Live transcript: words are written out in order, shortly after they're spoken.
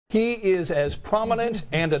He is as prominent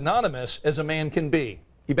and anonymous as a man can be.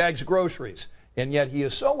 He bags groceries, and yet he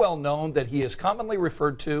is so well known that he is commonly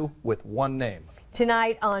referred to with one name.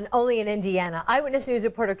 Tonight on Only in Indiana, Eyewitness News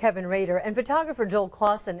reporter Kevin Rader and photographer Joel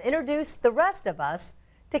Clausen introduce the rest of us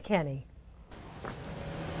to Kenny.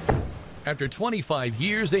 After 25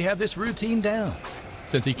 years, they have this routine down.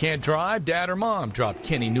 Since he can't drive, Dad or Mom dropped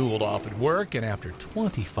Kenny Newell off at work, and after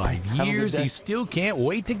 25 years, he still can't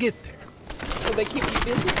wait to get there. So they keep you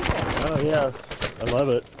busy? Oh, yes. I love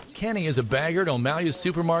it. Kenny is a bagger at O'Malley's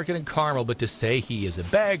supermarket in Carmel, but to say he is a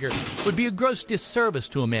bagger would be a gross disservice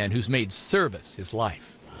to a man who's made service his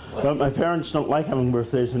life. But my parents don't like having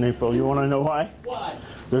birthdays in April. You want to know why? Why?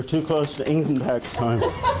 They're too close to income tax time.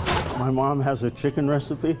 My mom has a chicken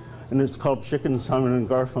recipe, and it's called Chicken Simon and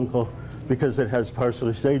Garfunkel because it has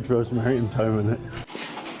parsley, sage, rosemary, and thyme in it.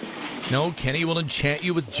 No, Kenny will enchant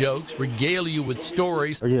you with jokes, regale you with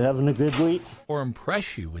stories. Are you having a good week? Or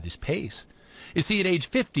impress you with his pace. You see, at age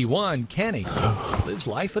 51, Kenny lives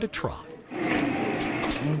life at a trot.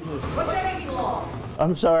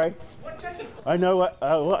 I'm sorry. I know.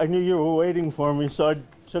 I knew you were waiting for me, so I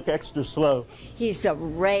took extra slow. He's a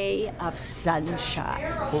ray of sunshine.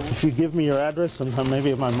 Well, if you give me your address sometime,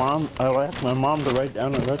 maybe I'll ask my mom to write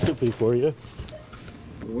down a recipe for you.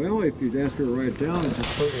 Well, if you'd ask her to write it down and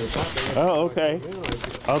just put it in your pocket. Oh, okay.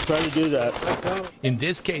 I'll try to do that. In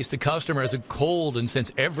this case, the customer has a cold, and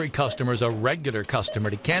since every customer is a regular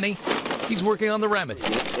customer to Kenny, he's working on the remedy.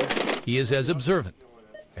 He is as observant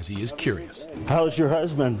as he is curious. How's your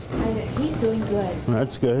husband? He's doing good.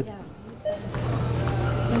 That's good. Yeah, he's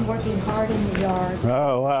been working hard in the yard.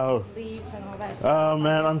 Oh, wow. Leaves and all that stuff. Oh,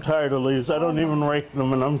 man, I'm tired of leaves. I don't even rake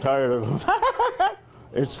them, and I'm tired of them.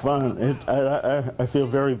 It's fun. I feel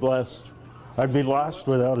very blessed. I'd be lost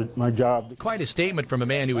without my job. Quite a statement from a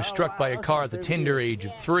man who was struck by a car at the tender age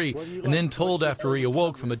of 3 and then told after he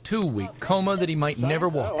awoke from a 2-week coma that he might never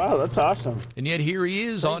walk. Wow, that's awesome. And yet here he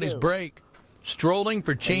is on his break, strolling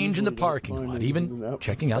for change in the parking lot, even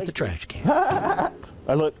checking out the trash cans.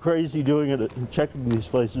 I look crazy doing it and checking these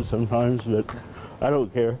places sometimes, but I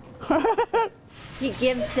don't care. He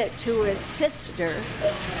gives it to his sister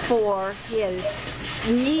for his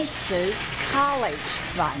niece's college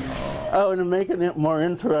fund. Oh, and making it more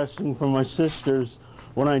interesting for my sisters,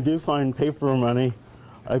 when I do find paper money,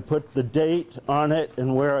 I put the date on it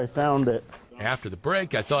and where I found it. After the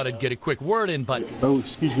break, I thought I'd get a quick word in, but... Oh,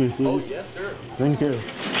 excuse me, please. Oh, yes, sir. Thank you.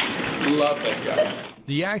 Love that guy.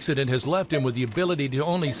 The accident has left him with the ability to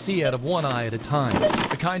only see out of one eye at a time,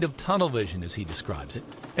 a kind of tunnel vision, as he describes it.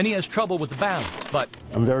 And he has trouble with the balance, but...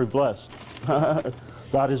 I'm very blessed. God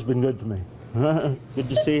has been good to me. Good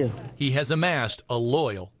to see you. He has amassed a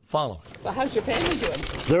loyal following. Well, how's your family doing?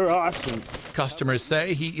 They're awesome. Customers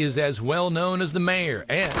say he is as well known as the mayor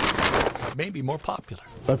and maybe more popular.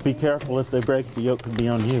 But be careful, if they break, the yoke could be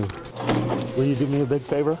on you. Will you do me a big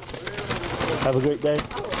favor? Have a great day.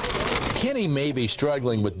 Kenny may be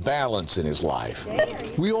struggling with balance in his life.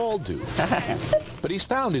 We all do. But he's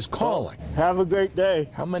found his calling. Have a great day.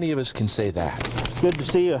 How many of us can say that? It's good to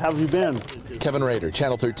see you. How have you been? Kevin Rader,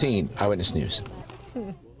 Channel 13, Eyewitness News.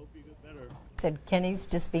 Said Kenny's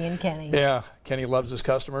just being Kenny. Yeah, Kenny loves his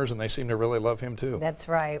customers, and they seem to really love him, too. That's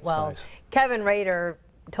right. Well, nice. Kevin Rader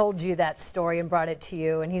told you that story and brought it to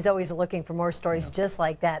you, and he's always looking for more stories just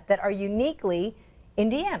like that that are uniquely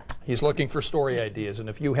Indiana. He's looking for story ideas, and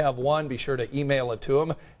if you have one, be sure to email it to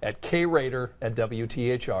him at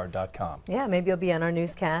krader@WTHR.com. Yeah, maybe you'll be on our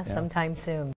newscast sometime soon.